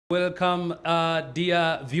Welcome,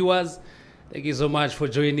 dear viewers. Thank you so much for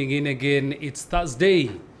joining in again. It's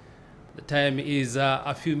Thursday. The time is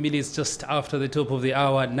a few minutes just after the top of the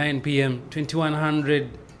hour, 9 p.m., 2100.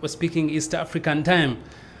 We're speaking East African time,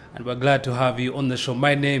 and we're glad to have you on the show.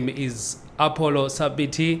 My name is Apollo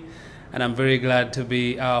Sabiiti, and I'm very glad to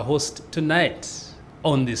be our host tonight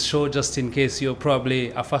on this show. Just in case you're probably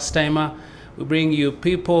a first-timer, we bring you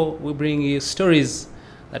people, we bring you stories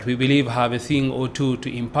that we believe have a thing or two to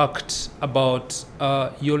impact about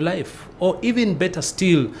your life. Or even better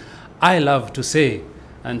still, I love to say,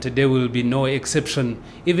 and today will be no exception,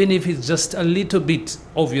 even if it's just a little bit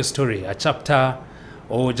of your story, a chapter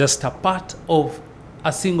or just a part of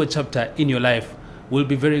a single chapter in your life, we'll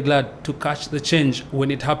be very glad to catch the change when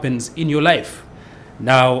it happens in your life.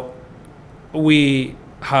 Now, we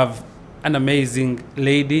have an amazing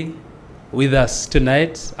lady with us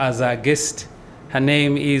tonight as our guest. Her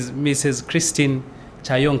name is Mrs.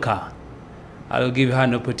 Kyayonka. I'll give her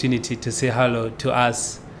an opportunity to say hello to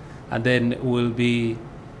us, and then we'll be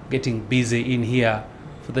getting busy in here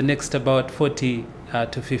for the next about 40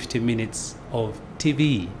 to 50 minutes of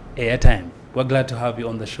TV airtime. We're glad to have you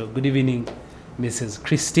on the show. Good evening, Mrs.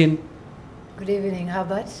 Christine. Good evening,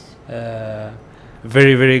 Herbert.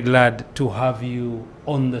 Very, very glad to have you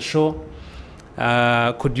on the show.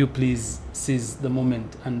 Could you please seize the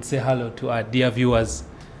moment and say hello to our dear viewers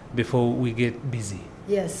before we get busy?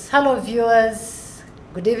 Yes, hello viewers.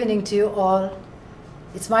 Good evening to you all.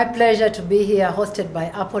 It's my pleasure to be here hosted by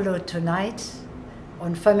Apollo tonight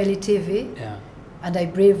on Family TV. Yeah. And I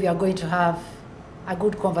believe we are going to have a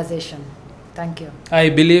good conversation. Thank you. I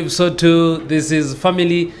believe so too. This is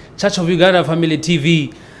Family Church of Uganda Family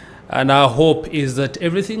TV, and our hope is that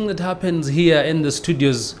everything that happens here in the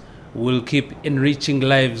studios will keep enriching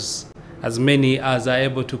lives, as many as are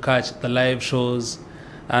able to catch the live shows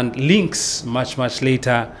and links much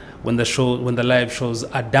later when the live shows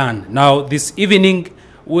are done. Now this evening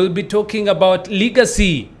we'll be talking about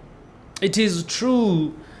legacy. It is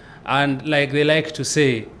true, and like they like to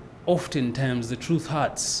say, oftentimes the truth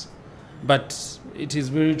hurts, but it is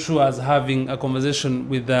very true, as having a conversation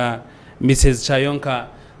with Mrs. Kyayonka,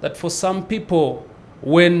 that for some people,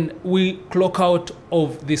 when we clock out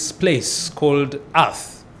of this place called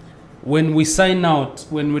Earth, when we sign out,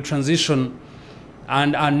 when we transition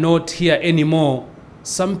and are not here anymore,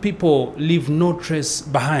 some people leave no trace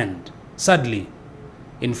behind, sadly.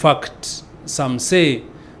 In fact, some say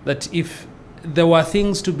that if there were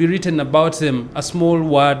things to be written about them, a small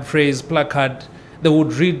word, phrase, placard, they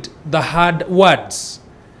would read the hard words.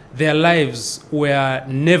 Their lives were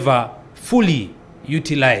never fully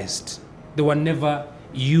utilized. They were never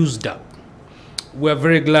used up. We're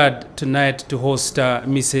very glad tonight to host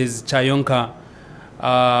Mrs. Kyayonka,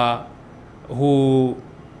 who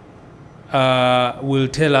will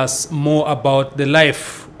tell us more about the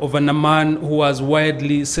life of a man who was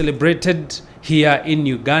widely celebrated here in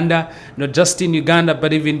Uganda, not just in Uganda,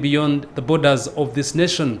 but even beyond the borders of this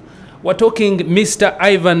nation. We're talking Mr.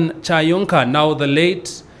 Ivan Kyayonka, now the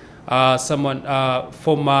late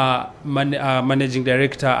former managing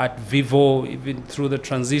director at Vivo, even through the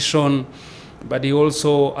transition, but he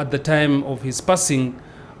also, at the time of his passing,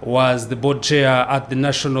 was the board chair at the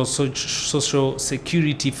National Social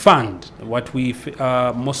Security Fund, what we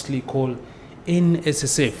mostly call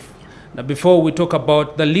NSSF. Now, before we talk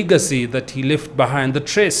about the legacy that he left behind, the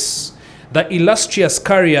trace, the illustrious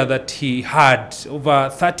career that he had,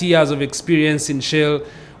 over 30 years of experience in Shell,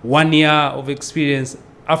 1 year of experience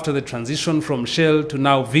after the transition from Shell to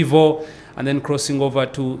now Vivo, and then crossing over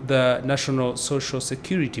to the National Social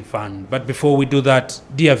Security Fund. But before we do that,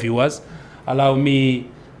 dear viewers, allow me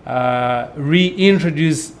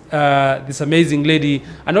reintroduce this amazing lady,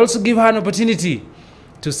 and also give her an opportunity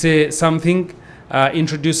to say something,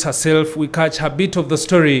 introduce herself. We catch her bit of the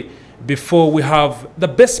story before we have the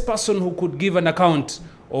best person who could give an account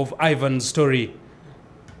of Ivan's story.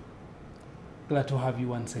 Glad to have you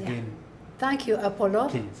once again. Thank you, Apollo.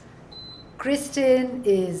 Please. Christine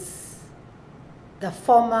is the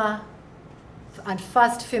former and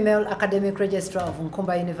first female academic registrar of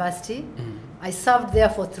Nkumba University. I served there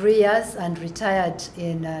for 3 years and retired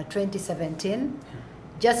in 2017,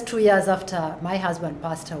 just 2 years after my husband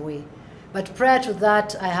passed away. But prior to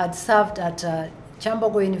that, I had served at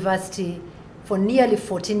Nkumba University for nearly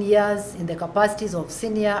 14 years in the capacities of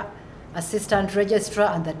senior assistant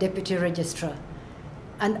registrar and the deputy registrar.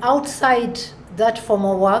 And outside that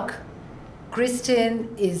formal work,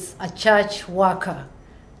 Christine is a church worker.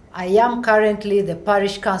 I am currently the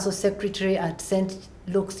parish council secretary at St.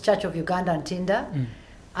 Luke's Church of Uganda and Tinda.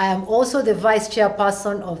 I am also the vice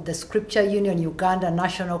chairperson of the Scripture Union Uganda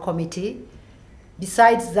National Committee,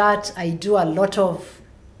 Besides that, I do a lot of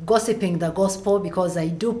gossiping the gospel because I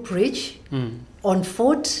do preach on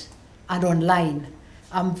foot and online.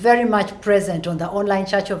 I'm very much present on the Online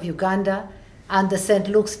Church of Uganda and the St.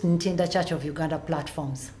 Luke's Ntinda Church of Uganda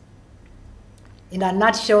platforms. In a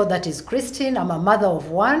nutshell, that is Christine. I'm a mother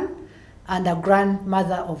of one and a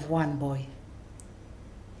grandmother of one boy.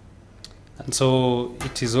 And so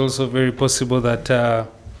it is also very possible that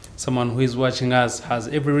someone who is watching us has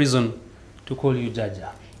every reason to call you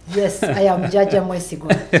Jaja. Yes, I am Jaja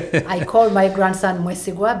Mwesigwa. I call my grandson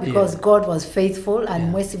Mwesigwa because God was faithful,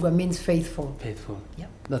 and Mwesigwa means faithful. Faithful. Yeah.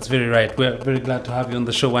 That's very right. We're very glad to have you on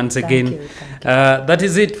the show once Thank again. you. That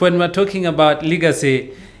is it. When we're talking about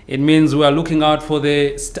legacy, it means we are looking out for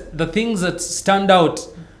the things that stand out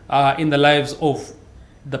in the lives of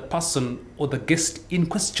the person or the guest in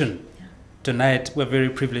question. Tonight, we're very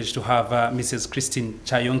privileged to have Mrs. Christine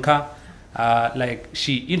Kyayonka. Like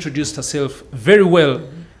she introduced herself very well,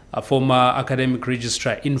 a former academic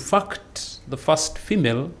registrar. In fact, the first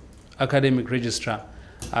female academic registrar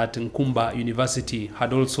at Nkumba University,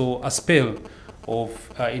 had also a spell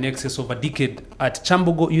of in excess of a decade at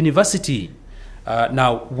Chambogo University.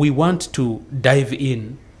 Now, we want to dive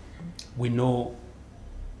in. We know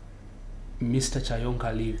Mr.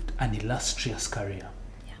 Kyayonka lived an illustrious career.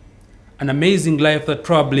 An amazing life that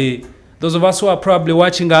probably, those of us who are probably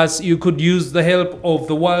watching us, you could use the help of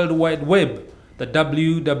the World Wide Web, the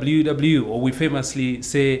www, or we famously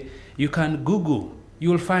say, you can Google.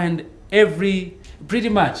 You'll find pretty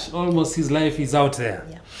much, almost his life is out there.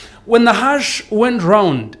 Yeah. When the hash went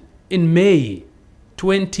round in May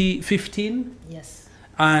 2015, yes,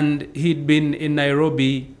 and he'd been in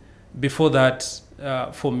Nairobi before that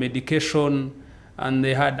for medication, and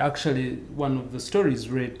they had actually, one of the stories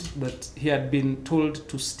read that he had been told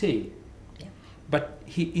to stay. Yeah. But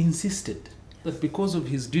he insisted that because of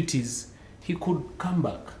his duties, he could come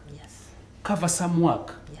back, cover some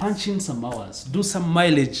work, punch in some hours, do some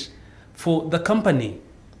mileage for the company.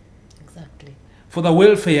 Exactly. For the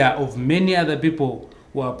welfare of many other people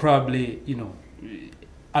who are probably,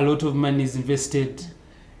 a lot of money is invested,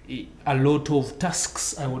 a lot of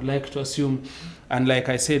tasks, I would like to assume. And like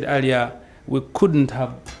I said earlier, we couldn't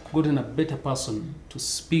have gotten a better person to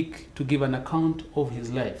speak, to give an account of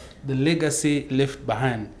his life, the legacy left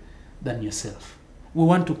behind, than yourself. We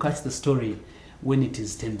want to catch the story when it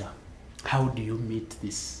is tender. How do you meet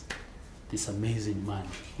this amazing man?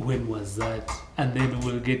 When was that? And then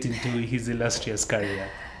we'll get into his illustrious career.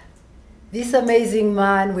 This amazing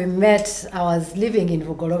man, we met, I was living in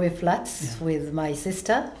Vugolobe Flats with my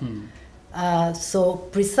sister. So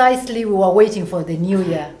precisely we were waiting for the new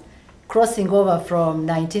year, crossing over from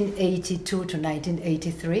 1982 to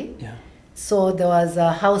 1983. Yeah. So there was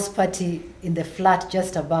a house party in the flat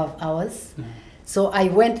just above ours. So I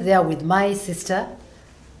went there with my sister,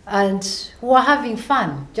 and we were having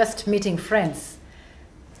fun, just meeting friends.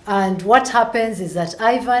 And what happens is that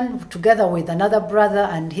Ivan, together with another brother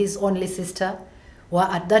and his only sister, were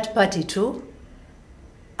at that party too.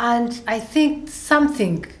 And I think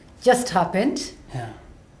something just happened. Yeah.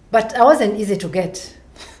 But I wasn't easy to get.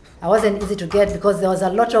 I wasn't easy to get because there was a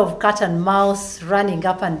lot of cat and mouse running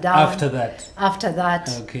up and down. After that? After that.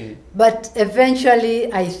 Okay. But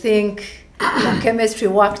eventually, I think the chemistry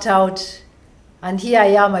worked out. And here I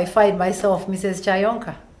am, I find myself Mrs.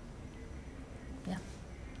 Kyayonka. Yeah.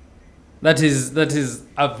 That is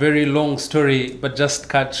a very long story, but just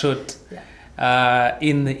cut short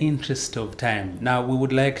in the interest of time. Now, we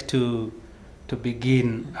would like to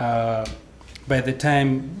begin. By the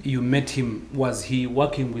time you met him, was he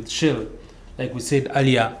working with Shell? Like we said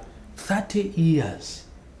earlier, 30 years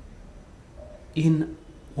in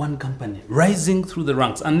one company, rising through the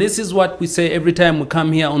ranks. And this is what we say every time we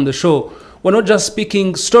come here on the show. We're not just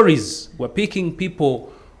speaking stories, we're picking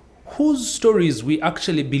people whose stories we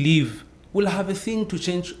actually believe will have a thing to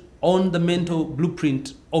change on the mental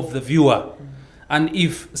blueprint of the viewer. And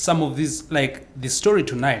if some of these, like the story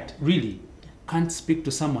tonight, really can't speak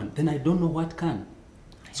to someone, then I don't know what can.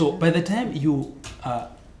 So by the time you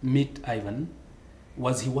meet Ivan,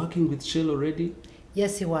 was he working with Shell already?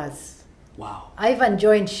 Yes, he was. Wow. Ivan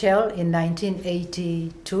joined Shell in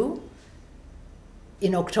 1982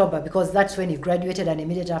 in October, because that's when he graduated, and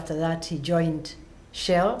immediately after that he joined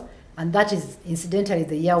Shell, and that is incidentally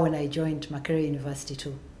the year when I joined Makerere University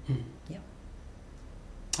too. Yeah.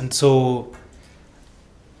 And so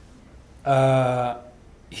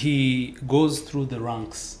he goes through the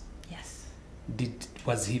ranks. Yes.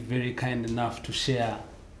 Was he very kind enough to share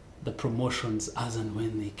the promotions as and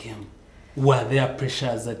when they came? Were there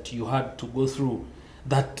pressures that you had to go through?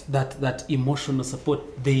 That emotional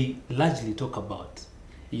support they largely talk about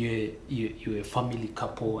you're a family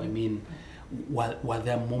couple. I mean, were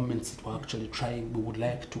there moments that were actually trying? We would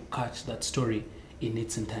like to catch that story in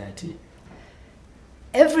its entirety.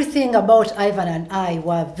 Everything about Ivan and I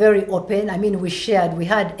were very open. I mean, we shared. We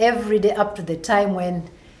had every day up to the time when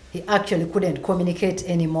he actually couldn't communicate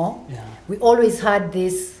anymore. Yeah. We always had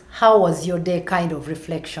this, how was your day kind of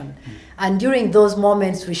reflection. And during those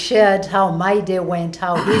moments, we shared how my day went,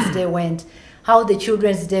 how his day went, how the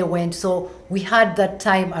children's day went. So we had that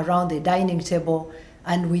time around the dining table,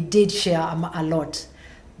 and we did share a lot.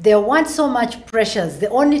 There weren't so much pressures. The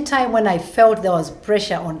only time when I felt there was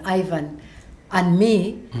pressure on Ivan and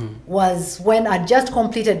me was when I just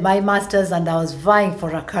completed my master's and I was vying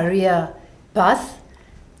for a career path.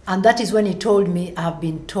 And that is when he told me, I've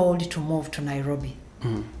been told to move to Nairobi.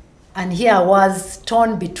 And here I was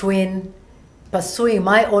torn between pursuing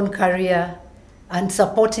my own career and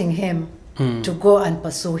supporting him to go and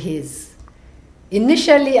pursue his.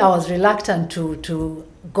 Initially, I was reluctant to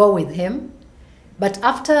go with him. But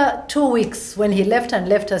after 2 weeks, when he left and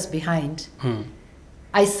left us behind,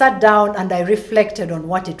 I sat down and I reflected on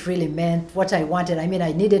what it really meant, what I wanted. I mean,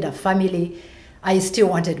 I needed a family. I still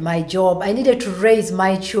wanted my job. I needed to raise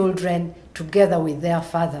my children together with their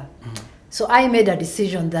father. So I made a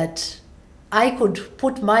decision that I could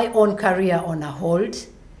put my own career on a hold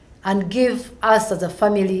and give us as a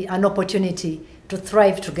family an opportunity to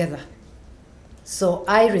thrive together. So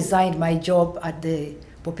I resigned my job at the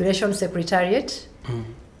Population Secretariat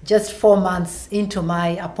just 4 months into my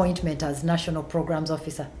appointment as National Programs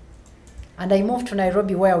Officer. And I moved to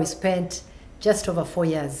Nairobi, where we spent just over 4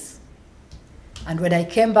 years. And when I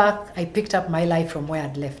came back, I picked up my life from where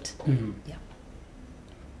I'd left. Yeah.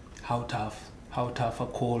 How tough a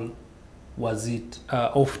call was it?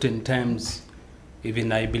 Oftentimes,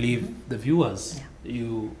 even I believe the viewers,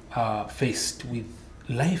 you are faced with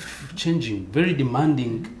life-changing, very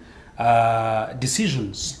demanding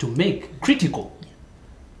decisions to make, critical.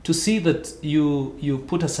 To see that you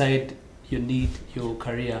put aside your need, your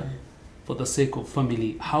career, for the sake of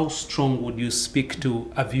family. How strong would you speak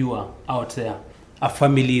to a viewer out there, a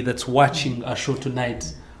family that's watching a show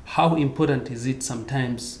tonight? How important is it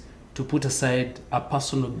sometimes to put aside our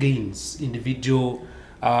personal gains, individual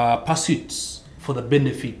pursuits for the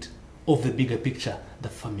benefit of the bigger picture, the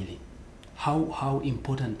family? How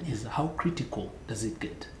important is, how critical does it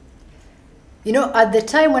get? You know, at the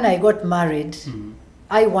time when I got married,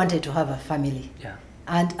 I wanted to have a family. Yeah.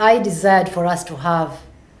 And I desired for us to have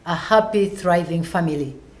a happy, thriving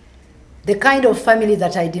family. The kind of family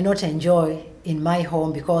that I did not enjoy in my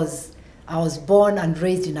home, because I was born and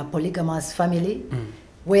raised in a polygamous family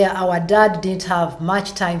where our dad didn't have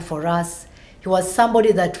much time for us. He was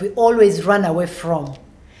somebody that we always ran away from.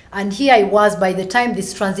 And here I was, by the time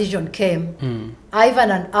this transition came,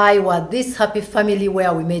 Ivan and I were this happy family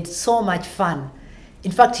where we made so much fun.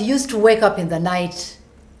 In fact, he used to wake up in the night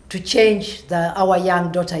to change our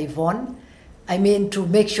young daughter Yvonne. I mean, to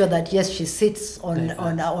make sure that, yes, she sits on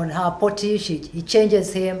her potty, he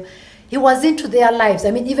changes him. He was into their lives.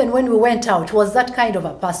 I mean, even when we went out, he was that kind of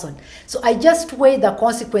a person. So I just weighed the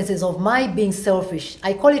consequences of my being selfish.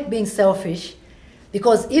 I call it being selfish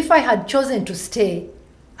because if I had chosen to stay,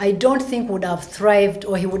 I don't think would have thrived,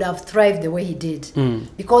 or he would have thrived the way he did.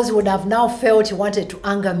 Because he would have now felt he wanted to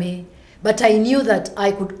anger me. But I knew that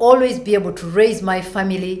I could always be able to raise my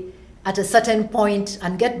family at a certain point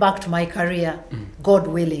and get back to my career, God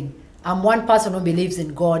willing. I'm one person who believes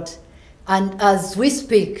in God. And as we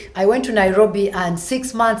speak, I went to Nairobi, and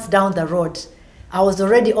 6 months down the road, I was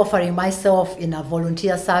already offering myself in a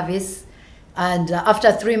volunteer service. And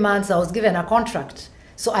after 3 months, I was given a contract.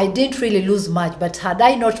 So I didn't really lose much. But had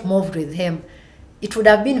I not moved with him, it would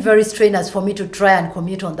have been very strenuous for me to try and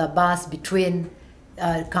commute on the bus between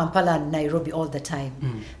Kampala and Nairobi all the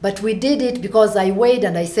time. But we did it because I weighed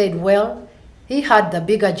and I said, well, he had the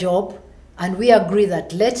bigger job, and we agreed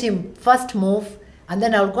that let him first move, and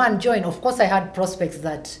then I'll go and join. Of course, I had prospects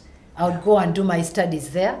that I would go and do my studies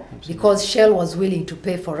there. Absolutely. Because Shell was willing to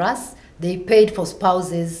pay for us. They paid for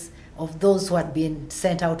spouses of those who had been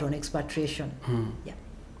sent out on expatriation. Yeah.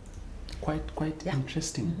 Quite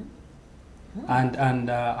interesting. And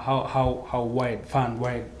how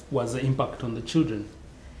wide was the impact on the children?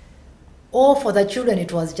 Oh, for the children,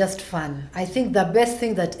 it was just fun. I think the best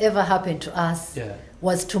thing that ever happened to us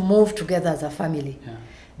was to move together as a family.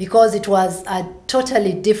 Because it was a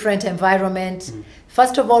totally different environment.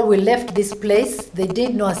 First of all, we left this place. They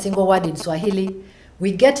didn't know a single word in Swahili.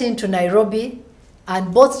 We get into Nairobi,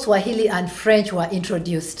 and both Swahili and French were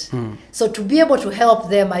introduced. So to be able to help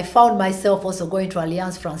them, I found myself also going to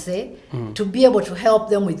Alliance Française to be able to help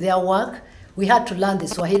them with their work. We had to learn the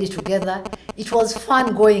Swahili together. It was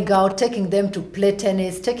fun going out, taking them to play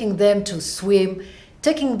tennis, taking them to swim,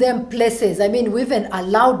 taking them places. I mean, we even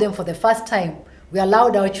allowed them for the first time. We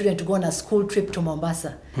allowed our children to go on a school trip to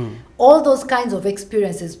Mombasa. All those kinds of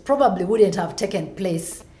experiences probably wouldn't have taken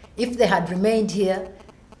place if they had remained here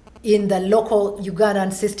in the local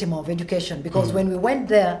Ugandan system of education, because when we went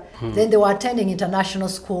there, then they were attending international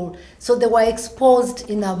school, so they were exposed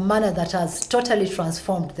in a manner that has totally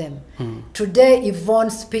transformed them. Today,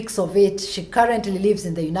 Yvonne speaks of it. She currently lives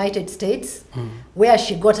in the United States, where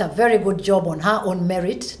she got a very good job on her own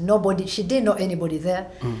merit. She didn't know anybody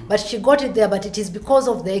there, but she got it there, but it is because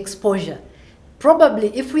of the exposure.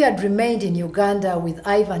 Probably if we had remained in Uganda with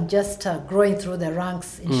Ivan just growing through the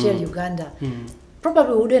ranks in Shell Uganda,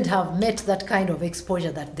 probably wouldn't have met that kind of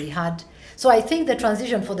exposure that they had. So I think the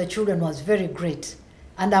transition for the children was very great.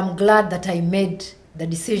 And I'm glad that I made the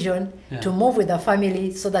decision to move with the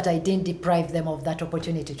family so that I didn't deprive them of that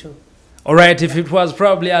opportunity too. All right, if it was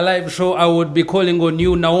probably a live show, I would be calling on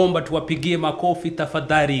you, Naomba tuwapigie makofi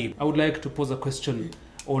tafadhali. I would like to pose a question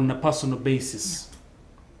on a personal basis.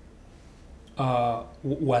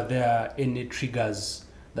 Were there any triggers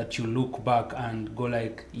that you look back and go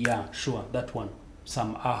like, yeah, sure, that one?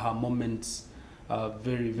 Some aha moments,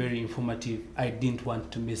 very, very informative. I didn't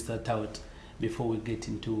want to miss that out before we get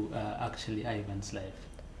into actually Ivan's life.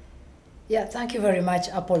 Yeah, thank you very much,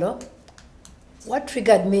 Apollo. What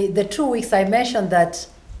triggered me, the 2 weeks I mentioned that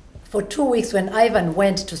for 2 weeks when Ivan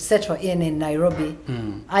went to settle in Nairobi,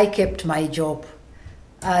 I kept my job.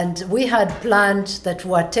 And we had planned that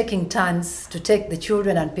we were taking turns to take the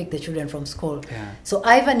children and pick the children from school. So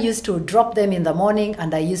Ivan used to drop them in the morning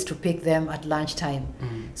and I used to pick them at lunchtime.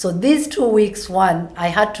 So these 2 weeks, I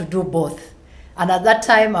had to do both. And at that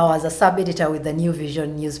time, I was a sub-editor with the New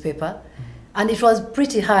Vision newspaper. And it was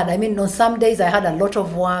pretty hard. I mean, on some days I had a lot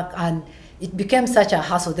of work and it became such a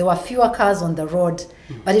hassle. There were fewer cars on the road,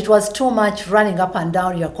 but it was too much running up and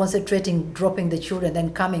down. You're concentrating, dropping the children,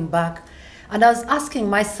 then coming back. And I was asking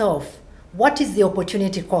myself, what is the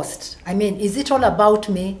opportunity cost? I mean, is it all about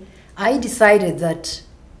me? I decided that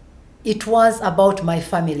it was about my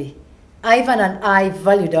family. Ivan and I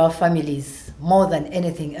valued our families more than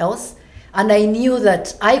anything else. And I knew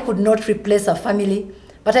that I could not replace a family,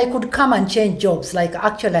 but I could come and change jobs, like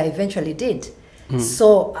actually I eventually did.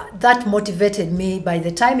 So that motivated me. By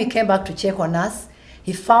the time he came back to check on us,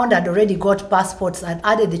 he found I'd already got passports and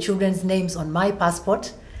added the children's names on my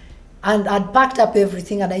passport. And I'd packed up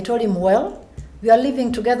everything and I told him, well, we are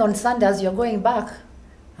living together on Sunday as you're going back.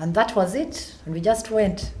 And that was it. And we just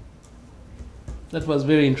went. That was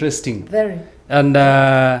very interesting. Very. And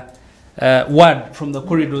word from the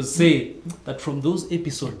corridors say that from those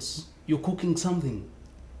episodes, you're cooking something.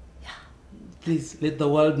 Yeah. Please let the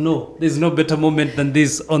world know. There's no better moment than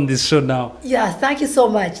this on this show now. Yeah, thank you so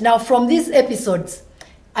much. Now, from these episodes,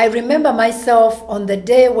 I remember myself on the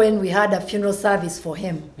day when we had a funeral service for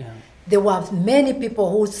him. There were many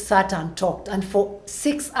people who sat and talked, and for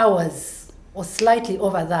 6 hours or slightly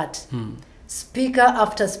over that, speaker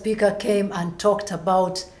after speaker came and talked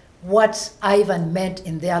about what Ivan meant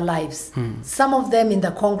in their lives. Some of them in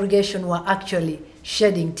the congregation were actually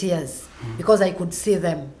shedding tears because I could see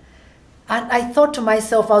them. And I thought to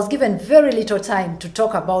myself, I was given very little time to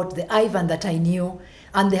talk about the Ivan that I knew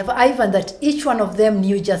and the Ivan that each one of them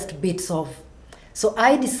knew just bits of. So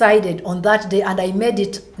I decided on that day, and I made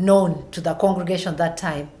it known to the congregation that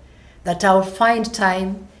time, that I would find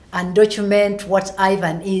time and document what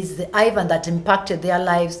Ivan is, the Ivan that impacted their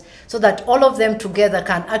lives, so that all of them together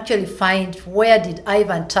can actually find where did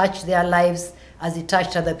Ivan touch their lives as he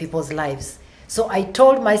touched other people's lives. So I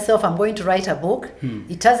told myself I'm going to write a book.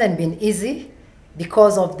 It hasn't been easy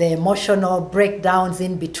because of the emotional breakdowns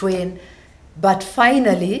in between. But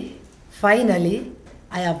finally,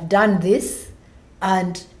 I have done this.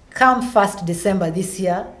 And come 1st December this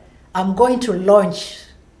year, I'm going to launch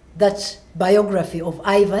that biography of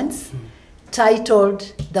Ivan's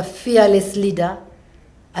titled The Fearless Leader,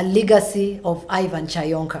 A Legacy of Ivan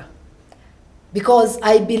Kyayonka. Because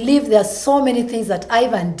I believe there are so many things that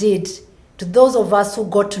Ivan did to those of us who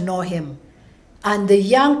got to know him. And the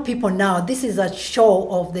young people now, this is a show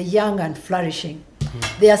of the young and flourishing.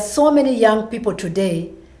 There are so many young people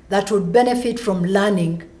today that would benefit from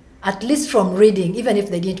learning, at least from reading, even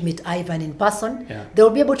if they didn't meet Ivan in person,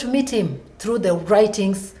 they'll be able to meet him through the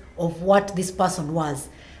writings of what this person was.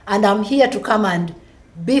 And I'm here to come and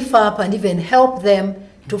beef up and even help them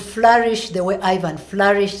to flourish the way Ivan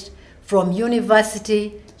flourished, from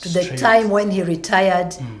university to the time when he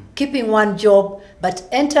retired, keeping one job, but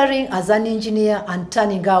entering as an engineer and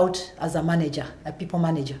turning out as a manager, a people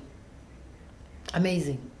manager.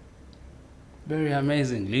 Amazing. Very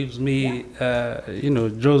amazing. Leaves me, you know,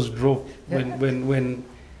 jaws drop when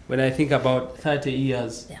I think about 30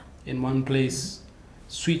 years in one place,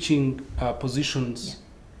 switching positions,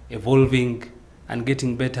 evolving, and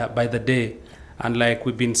getting better by the day. And like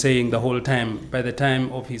we've been saying the whole time, by the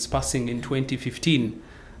time of his passing in 2015,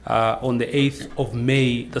 on the 8th of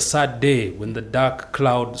May, the sad day when the dark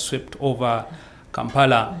cloud swept over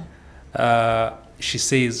Kampala, she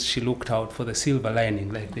says she looked out for the silver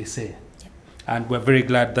lining, like they say. And we're very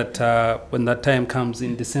glad that when that time comes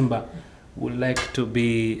in December, we'd like to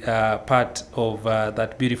be part of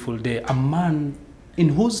that beautiful day. A man in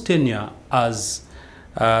whose tenure as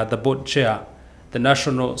the board chair, the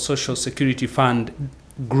National Social Security Fund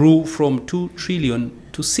grew from 2 trillion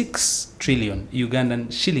to 6 trillion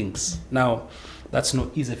Ugandan shillings. Now, that's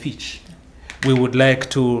no easy feat. We would like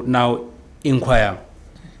to now inquire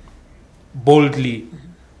boldly,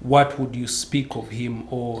 what would you speak of him,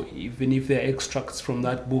 or even if there are extracts from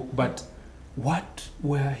that book, but what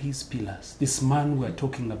were his pillars? This man we're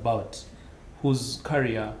talking about, whose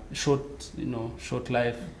career, short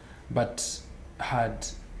life, but had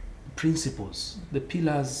principles, the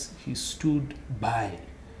pillars he stood by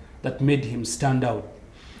that made him stand out.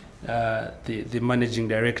 The managing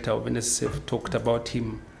director of NSSF talked about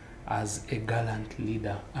him as a gallant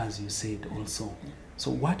leader, as you said also. So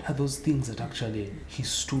what are those things that actually he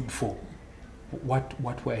stood for?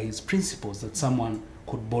 What were his principles that someone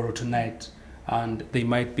could borrow tonight and they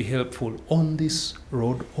might be helpful on this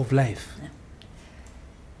road of life?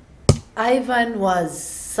 Ivan was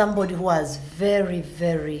somebody who was very,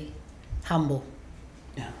 very humble.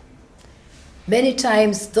 Yeah. Many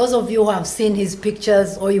times, those of you who have seen his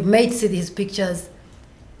pictures, or you may see his pictures,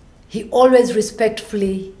 he always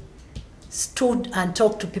respectfully stood and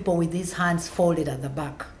talked to people with his hands folded at the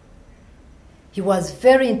back. He was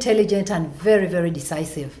very intelligent and very, very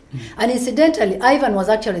decisive. And incidentally, Ivan was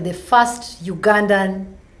actually the first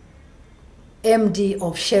Ugandan MD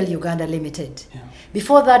of Shell Uganda Limited. Yeah.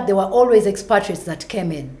 Before that, there were always expatriates that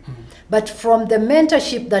came in. But from the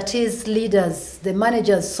mentorship that his leaders, the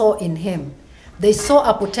managers, saw in him, they saw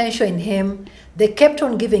a potential in him. They kept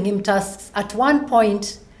on giving him tasks. At one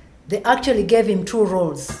point, they actually gave him 2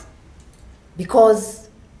 roles. Because,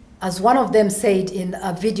 as one of them said in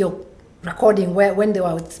a video recording when they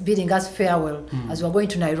were bidding us farewell, as we were going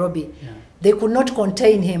to Nairobi, they could not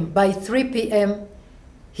contain him. By 3 p.m.,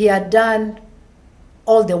 he had done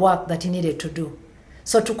all the work that he needed to do.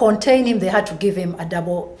 So to contain him, they had to give him a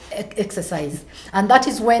double exercise. And that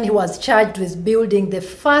is when he was charged with building the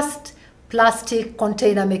first plastic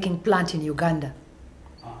container making plant in Uganda.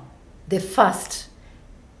 The first.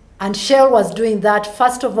 And Shell was doing that,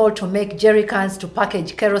 first of all, to make jerry cans to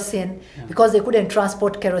package kerosene, because they couldn't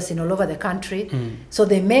transport kerosene all over the country. So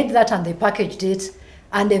they made that and they packaged it.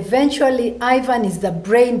 And eventually, Ivan is the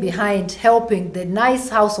brain behind helping the nice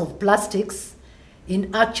house of plastics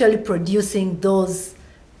in actually producing those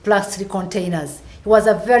plastic containers. He was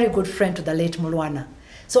a very good friend to the late Mulwana.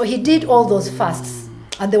 So he did all those fasts,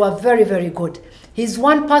 and they were very, very good. He's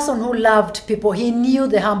one person who loved people. He knew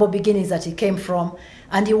the humble beginnings that he came from,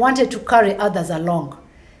 and he wanted to carry others along.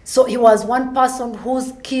 So he was one person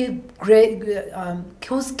whose key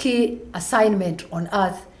assignment on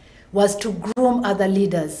earth was to groom other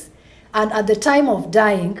leaders. And at the time of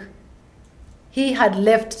dying, he had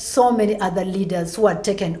left so many other leaders who had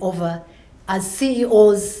taken over as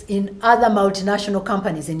CEOs in other multinational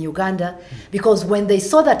companies in Uganda, because when they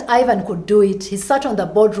saw that Ivan could do it, he sat on the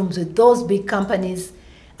boardrooms with those big companies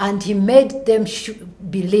and he made them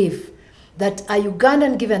believe that a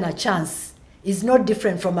Ugandan given a chance is not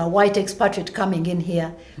different from a white expatriate coming in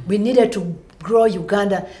here. We needed to grow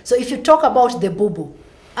Uganda. So if you talk about the Bubu,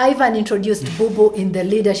 Ivan introduced Bubu in the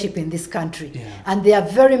leadership in this country. And there are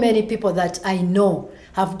very many people that I know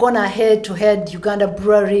have gone ahead to head Uganda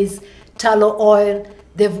breweries, tallow oil.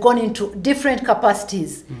 They've gone into different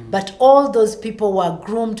capacities. But all those people were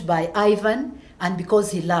groomed by Ivan, and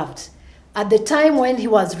because he loved. At the time when he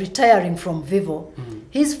was retiring from Vivo,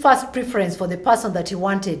 his first preference for the person that he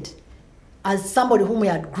wanted as somebody whom he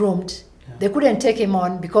had groomed, they couldn't take him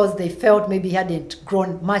on because they felt maybe he hadn't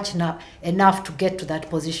grown much enough to get to that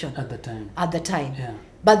position. At the time. At the time.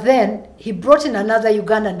 But then he brought in another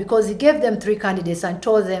Ugandan because he gave them 3 candidates and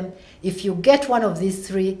told them, if you get one of these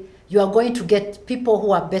 3, you are going to get people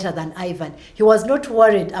who are better than Ivan. He was not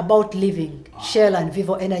worried about leaving Shell and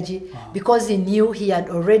Vivo Energy because he knew he had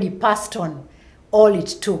already passed on all it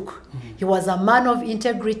took. He was a man of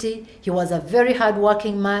integrity. He was a very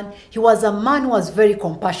hardworking man. He was a man who was very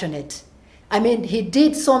compassionate. I mean, he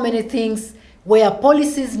did so many things where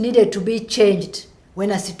policies needed to be changed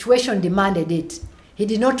when a situation demanded it. He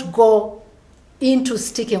did not go into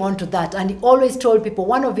sticking onto that. And he always told people,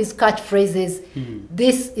 one of his catchphrases,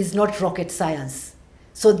 this is not rocket science.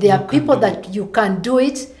 So there are people that you can do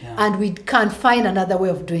it, and we can't find another way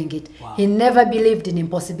of doing it. Wow. He never believed in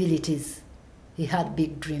impossibilities. He had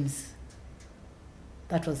big dreams.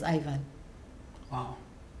 That was Ivan. Wow.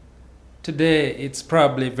 Today, it's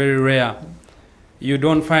probably very rare. You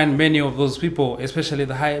don't find many of those people, especially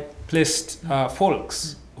the high-placed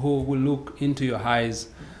folks, who will look into your eyes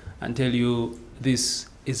and tell you this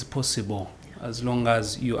is possible as long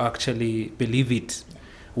as you actually believe it.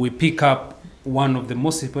 We pick up one of the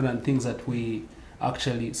most important things that we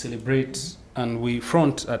actually celebrate and we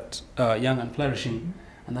front at Young and Flourishing,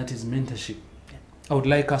 and that is mentorship. I would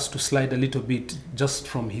like us to slide a little bit just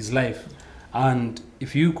from his life. And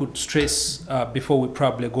if you could stress, before we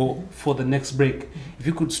probably go for the next break, if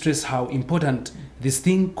you could stress how important this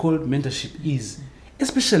thing called mentorship is,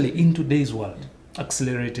 especially in today's world.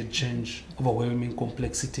 Accelerated change, overwhelming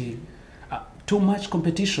complexity, too much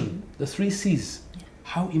competition, the 3 C's.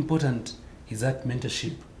 How important is that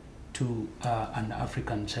mentorship to an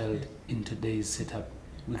African child in today's setup?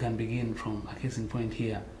 We can begin from a case in point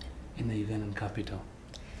here in the Ugandan capital.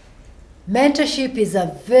 Mentorship is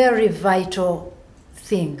a very vital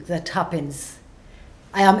thing that happens.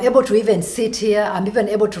 I am able to even sit here, I'm even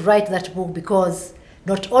able to write that book because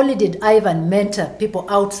not only did Ivan mentor people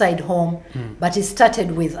outside home, but he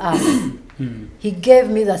started with us. He gave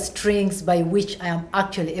me the strings by which I am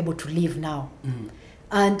actually able to live now.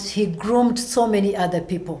 And he groomed so many other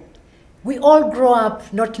people. We all grow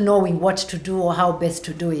up not knowing what to do or how best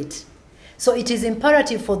to do it. So it is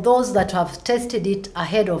imperative for those that have tested it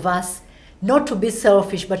ahead of us not to be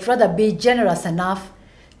selfish, but rather be generous enough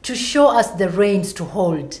to show us the reins to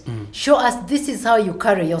hold. Show us this is how you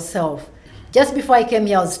carry yourself. Just before I came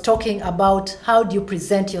here, I was talking about how do you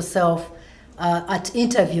present yourself at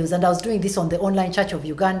interviews, and I was doing this on the Online Church of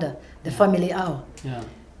Uganda, the Family Hour.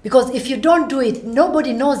 Because if you don't do it,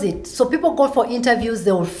 nobody knows it. So people go for interviews,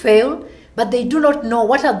 they will fail, but they do not know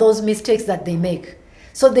what are those mistakes that they make.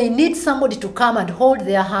 So they need somebody to come and hold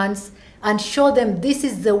their hands and show them this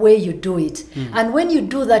is the way you do it. And when you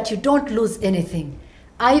do that, you don't lose anything.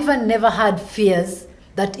 Ivan never had fears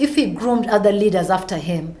that if he groomed other leaders after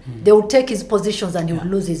him, they would take his positions and he would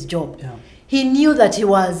lose his job. He knew that he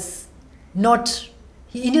was not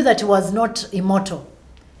immortal.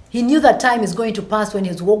 He knew that time is going to pass when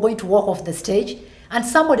he's going to walk off the stage, and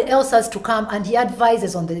somebody else has to come, and he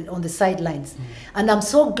advises on the sidelines. And I'm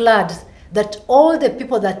so glad that all the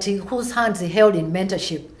people whose hands he held in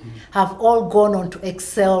mentorship have all gone on to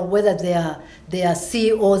excel, whether they are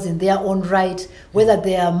CEOs in their own right, whether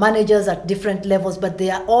they are managers at different levels, but they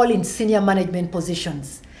are all in senior management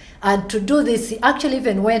positions. And to do this, he actually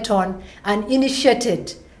even went on and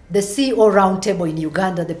initiated the CEO roundtable in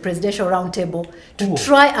Uganda, the presidential roundtable, to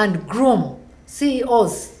try and groom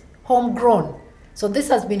CEOs, homegrown. So this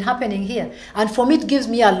has been happening here. And for me, it gives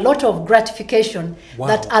me a lot of gratification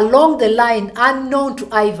that along the line, unknown to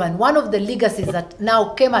Ivan, one of the legacies that now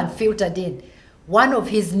came and filtered in, one of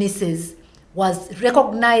his nieces was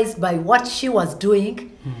recognized by what she was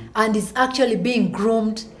doing and is actually being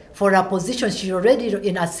groomed for a position. She's already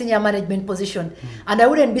in a senior management position. And I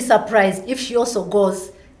wouldn't be surprised if she also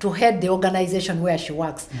goes to head the organization where she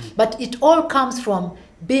works. But it all comes from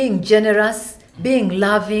being generous, being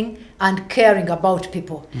loving, and caring about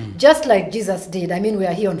people. Just like Jesus did. I mean, we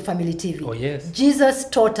are here on Family TV. Oh, yes. Jesus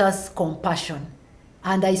taught us compassion.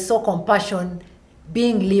 And I saw compassion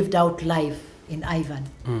being lived out live in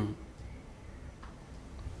Ivan.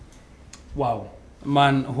 Wow. A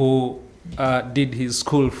man who did his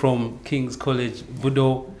school from King's College,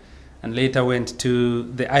 Budo, and later went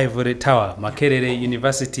to the Ivory Tower, Makerere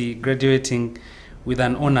University, graduating with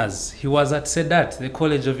an honors. He was at SEDAT, the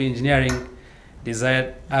College of Engineering,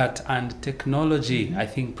 Design, Art and Technology, I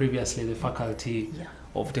think previously the Faculty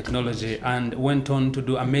of Technology, and went on to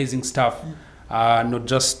do amazing stuff, not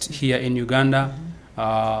just here in Uganda,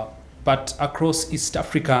 but across East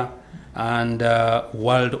Africa and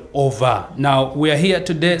world over. Now, we are here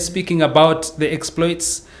today speaking about the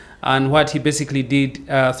exploits and what he basically did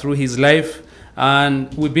through his life,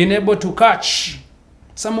 and we've been able to catch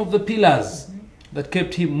some of the pillars that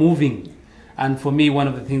kept him moving. And for me, one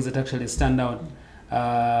of the things that actually stand out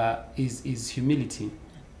is humility.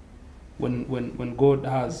 When God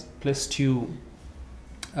has placed you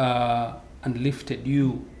and lifted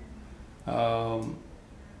you,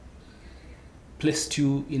 placed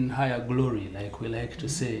you in higher glory, like we like to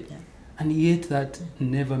say, and yet that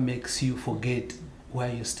never makes you forget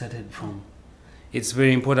where you started from. It's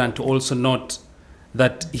very important to also note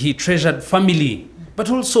that he treasured family, but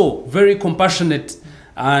also very compassionate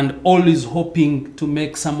and always hoping to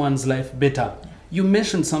make someone's life better. You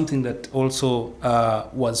mentioned something that also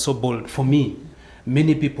was so bold for me.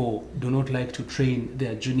 Many people do not like to train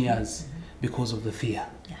their juniors because of the fear.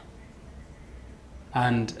 Yeah.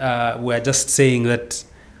 And we're just saying that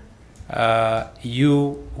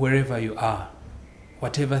you, wherever you are,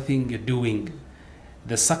 whatever thing you're doing,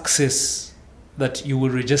 the success that you will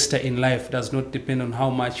register in life does not depend on how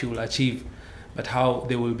much you will achieve, but how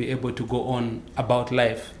they will be able to go on about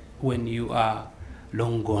life when you are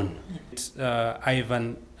long gone.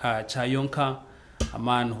 Ivan Kyayonka, a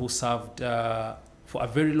man who served for a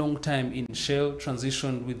very long time in Shell,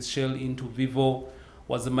 transitioned with Shell into Vivo,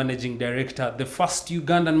 was the managing director, the first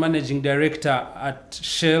Ugandan managing director at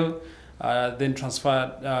Shell, then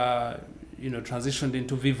transferred, transitioned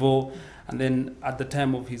into Vivo, and then at the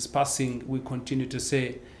time of his passing, we continue to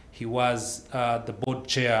say he was the board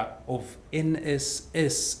chair of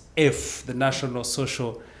NSSF, the National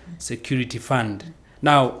Social Security Fund.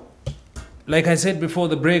 Now, like I said before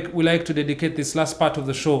the break, we like to dedicate this last part of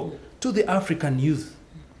the show to the African youth.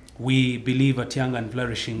 We believe at Young and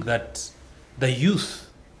Flourishing that the youth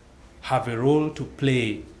have a role to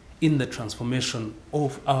play in the transformation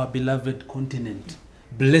of our beloved continent,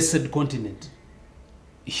 blessed continent.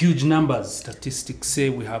 Huge numbers, statistics say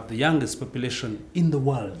we have the youngest population in the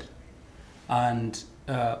world. And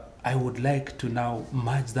I would like to now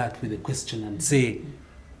merge that with a question and say,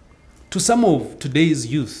 to some of today's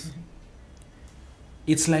youth,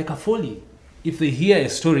 it's like a folly if they hear a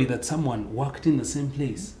story that someone worked in the same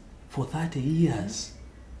place for 30 years.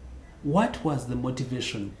 What was the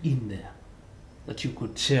motivation in there that you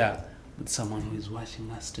could share with someone who is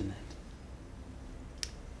watching us tonight?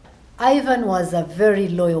 Ivan was a very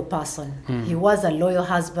loyal person. He was a loyal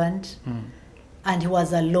husband, and he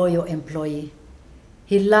was a loyal employee.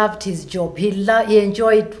 He loved his job. He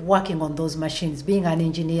enjoyed working on those machines, being an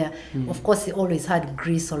engineer. Of course, he always had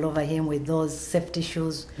grease all over him with those safety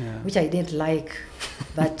shoes, which I didn't like.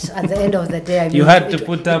 But at the end of the day, I mean, you had to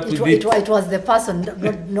put up with it. It was the person,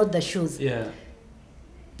 not the shoes. Yeah.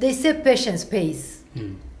 They say patience pays.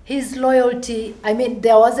 His loyalty, I mean,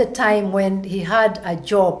 there was a time when he had a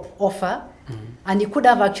job offer, and he could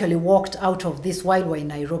have actually walked out of this while we're in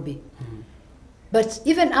Nairobi. But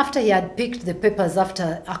even after he had picked the papers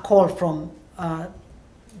after a call from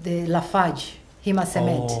the Lafarge, Hima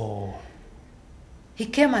Cement, he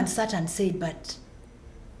came and sat and said, but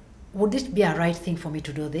would it be a right thing for me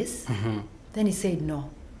to do this? Then he said, no.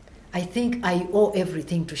 I think I owe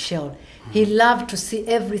everything to Shell. He loved to see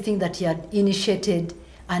everything that he had initiated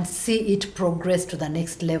and see it progress to the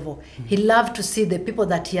next level. He loved to see the people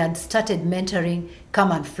that he had started mentoring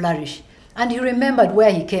come and flourish. And he remembered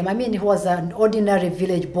where he came. I mean, he was an ordinary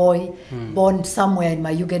village boy, born somewhere in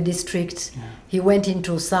Mayuge district. He went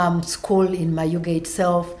into some school in Mayuge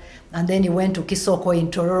itself, and then he went to Kisoko in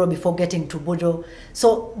Tororo before getting to Budo.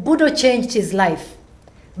 So Budo changed his life,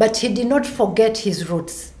 but he did not forget his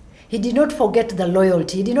roots. He did not forget the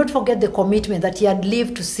loyalty. He did not forget the commitment that he had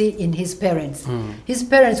lived to see in his parents. His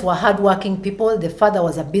parents were hardworking people. The father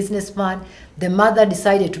was a businessman. The mother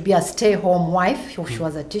decided to be a stay-home wife. She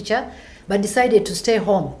was a teacher, but decided to stay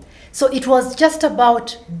home. So it was just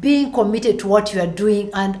about being committed to what you are doing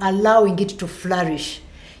and allowing it to flourish.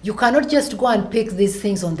 You cannot just go and pick these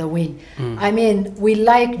things on the wing. I mean, we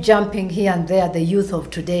like jumping here and there, the youth of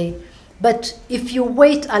today, but if you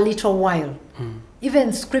wait a little while,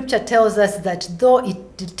 even scripture tells us that though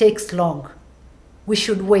it takes long, we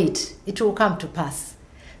should wait. It will come to pass.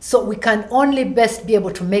 So we can only best be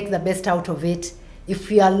able to make the best out of it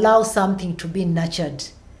if we allow something to be nurtured.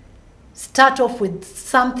 Start off with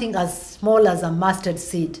something as small as a mustard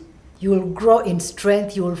seed. You will grow in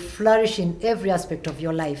strength. You will flourish in every aspect of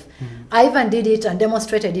your life. Ivan did it and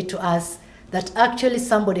demonstrated it to us that actually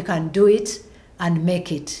somebody can do it and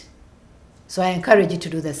make it. So I encourage you to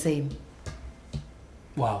do the same.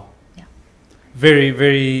 Wow. Yeah. Very,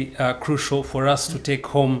 very crucial for us to take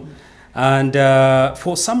home. And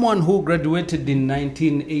for someone who graduated in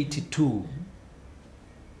 1982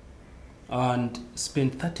 and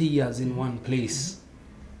spent 30 years in one place,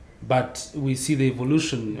 but we see the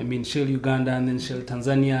evolution. I mean, Shell Uganda and then Shell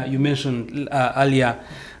Tanzania. You mentioned earlier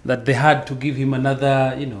that they had to give him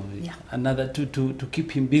another, another to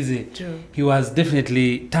keep him busy. True. He was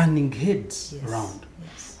definitely turning heads around.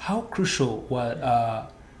 Yes. How crucial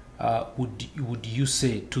would you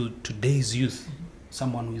say to today's youth,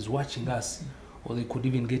 someone who is watching us, or they could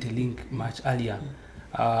even get a link much earlier?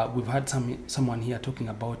 We've had someone here talking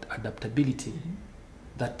about adaptability,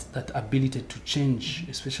 that ability to change,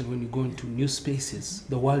 especially when you go into new spaces.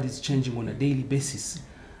 The world is changing on a daily basis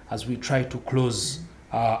as we try to close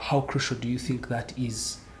How crucial do you think that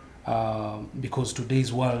is? Because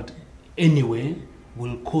today's world, anyway,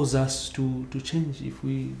 will cause us to change if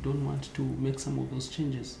we don't want to make some of those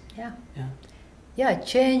changes. Yeah,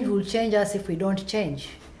 change will change us if we don't change.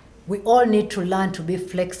 We all need to learn to be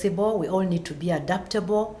flexible. We all need to be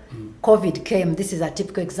adaptable. COVID came. This is a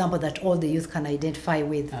typical example that all the youth can identify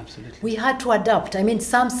with. Absolutely. We had to adapt. I mean,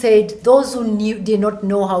 some said those who did not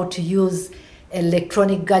know how to use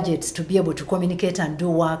electronic gadgets to be able to communicate and do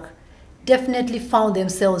work definitely found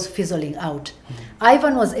themselves fizzling out.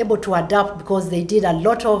 Ivan was able to adapt because they did a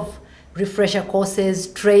lot of refresher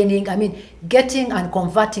courses, training. I mean, getting and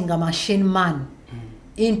converting a machine man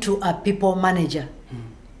into a people manager,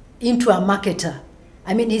 into a marketer.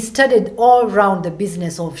 I mean, he studied all around the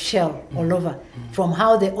business of Shell, all over, from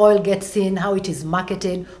how the oil gets in, how it is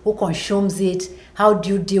marketed, who consumes it, how do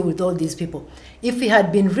you deal with all these people. If he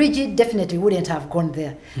had been rigid, definitely wouldn't have gone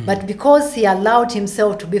there. But because he allowed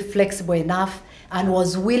himself to be flexible enough and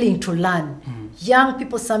was willing to learn, young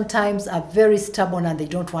people sometimes are very stubborn and they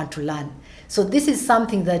don't want to learn. So this is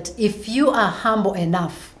something that if you are humble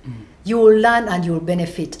enough, you will learn and you will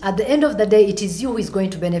benefit. At the end of the day, it is you who is going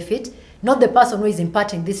to benefit, not the person who is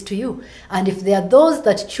imparting this to you. And if there are those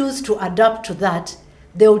that choose to adapt to that,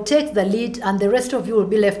 they will take the lead and the rest of you will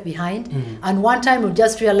be left behind. And one time you'll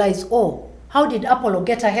just realize, oh, how did Apollo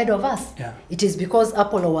get ahead of us? It is because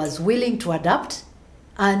Apollo was willing to adapt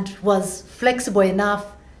and was flexible enough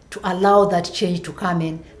to allow that change to come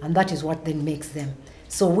in, and that is what then makes them.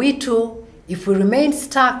 So we too, if we remain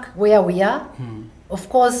stuck where we are, of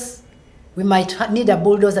course, we might need a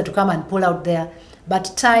bulldozer to come and pull out there,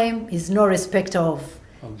 but time is no respecter of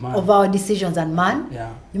our decisions and man.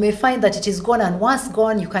 You may find that it is gone, and once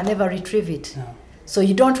gone, you can never retrieve it. So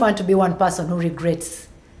you don't want to be one person who regrets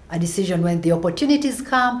a decision. When the opportunities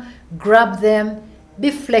come, grab them,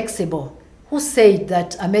 be flexible. Who said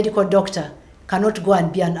that a medical doctor cannot go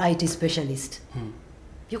and be an IT specialist?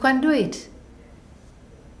 You can do it.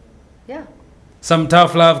 Yeah. Some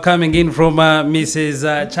tough love coming in from Mrs.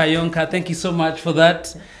 Kyayonka. Thank you so much for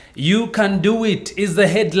that. You can do it is the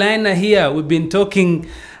headliner here. We've been talking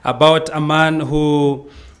about a man who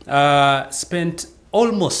spent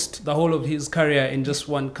almost the whole of his career in just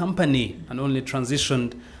one company and only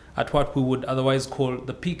transitioned at what we would otherwise call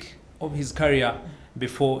the peak of his career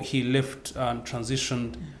before he left and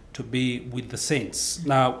transitioned to be with the saints.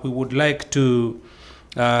 Now, we would like to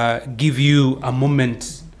give you a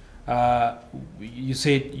moment. You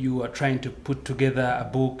said you are trying to put together a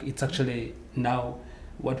book. It's actually now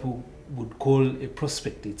what we would call a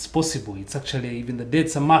prospect. It's possible. It's actually, even the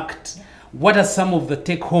dates are marked. What are some of the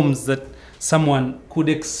take-homes that someone could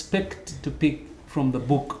expect to pick from the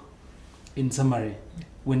book, in summary,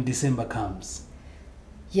 when December comes?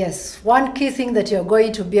 Yes, one key thing that you're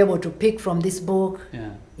going to be able to pick from this book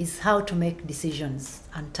is how to make decisions,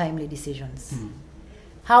 and timely decisions.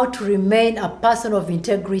 How to remain a person of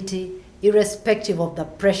integrity irrespective of the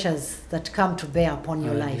pressures that come to bear upon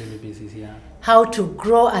your life. How to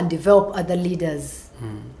grow and develop other leaders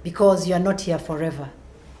because you're not here forever.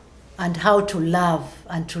 And how to love,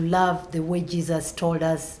 and to love the way Jesus told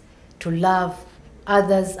us to love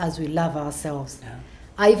others as we love ourselves.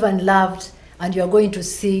 Ivan loved, and you're going to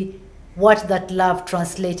see what that love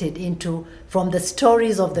translated into from the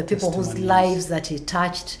stories of the people whose lives that he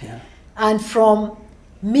touched. And from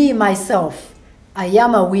me, myself, I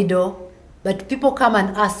am a widow, but people come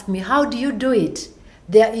and ask me, how do you do it?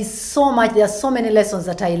 There is so much, there are so many lessons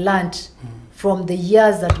that I learned from the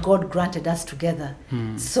years that God granted us together.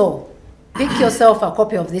 So pick yourself a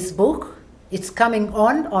copy of this book. It's coming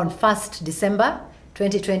on 1st December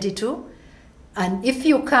 2022. And if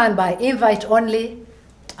you can, by invite only,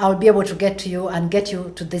 I'll be able to get to you and get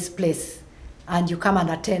you to this place. And you come and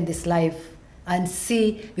attend this live and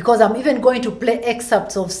see, because I'm even going to play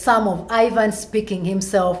excerpts of some of Ivan speaking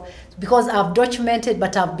himself, because I've documented,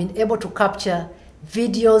 but I've been able to capture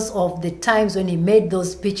videos of the times when he made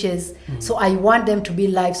those speeches. So I want them to be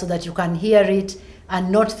live so that you can hear it and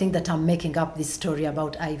not think that I'm making up this story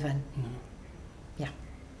about Ivan.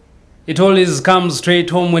 It always comes straight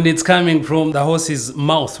home when it's coming from the horse's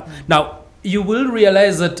mouth. Now, you will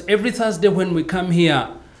realize that every Thursday when we come here,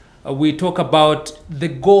 we talk about the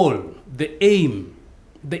goal, the aim,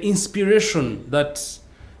 the inspiration, that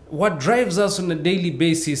what drives us on a daily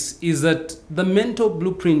basis is that the mental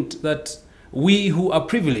blueprint that we who are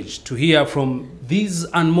privileged to hear from these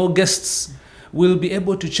and more guests will be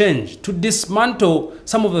able to change, to dismantle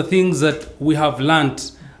some of the things that we have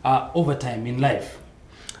learned over time in life.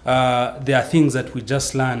 There are things that we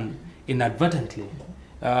just learn inadvertently.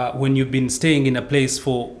 When you've been staying in a place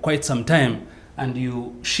for quite some time and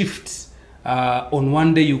you shift on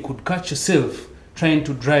one day you could catch yourself trying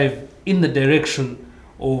to drive in the direction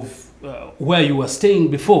of where you were staying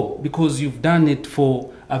before, because you've done it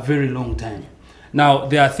for a very long time. Now,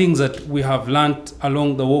 there are things that we have learned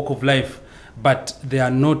along the walk of life, but they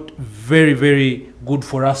are not very, very good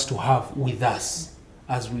for us to have with us.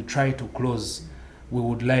 As we try to close, we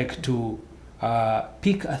would like to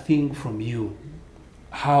pick a thing from you.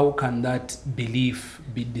 How can that belief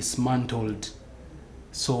be dismantled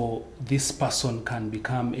so this person can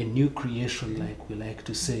become a new creation, like we like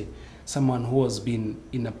to say? Someone who has been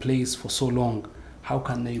in a place for so long, how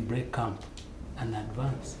can they break camp and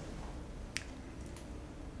advance?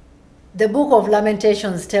 The book of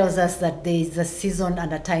Lamentations tells us that there is a season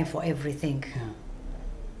and a time for everything. Yeah.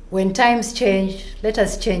 When times change, let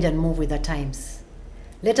us change and move with the times.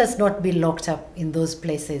 Let us not be locked up in those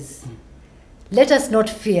places. Let us not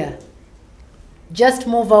fear. Just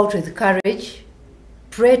move out with courage,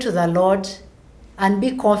 pray to the Lord, and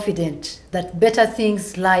be confident that better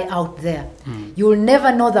things lie out there. You will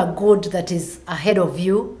never know the good that is ahead of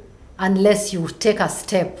you unless you take a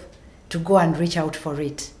step to go and reach out for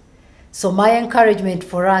it. So my encouragement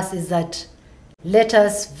for us is that let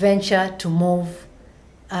us venture to move,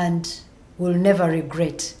 and we'll never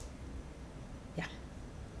regret. Yeah.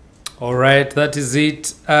 All right, that is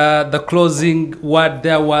it. The closing word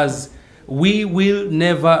there was, we will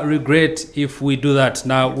never regret if we do that.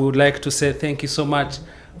 Now, we would like to say thank you so much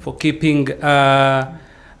for keeping,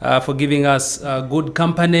 for giving us good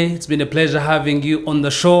company. It's been a pleasure having you on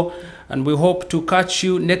the show, and we hope to catch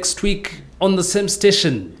you next week on the same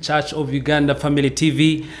station, Church of Uganda Family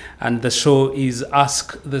TV, and the show is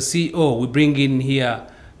Ask the CEO. We bring in here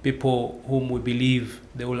people whom we believe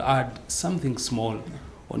they will add something small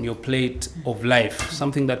on your plate of life,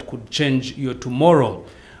 something that could change your tomorrow.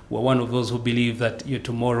 We're one of those who believe that your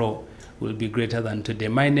tomorrow will be greater than today.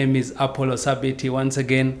 My name is Apollo Sabiiti once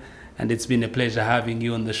again, and it's been a pleasure having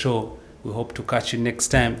you on the show. We hope to catch you next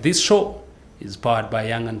time. This show is powered by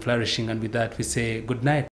Young and Flourishing, and with that we say good night.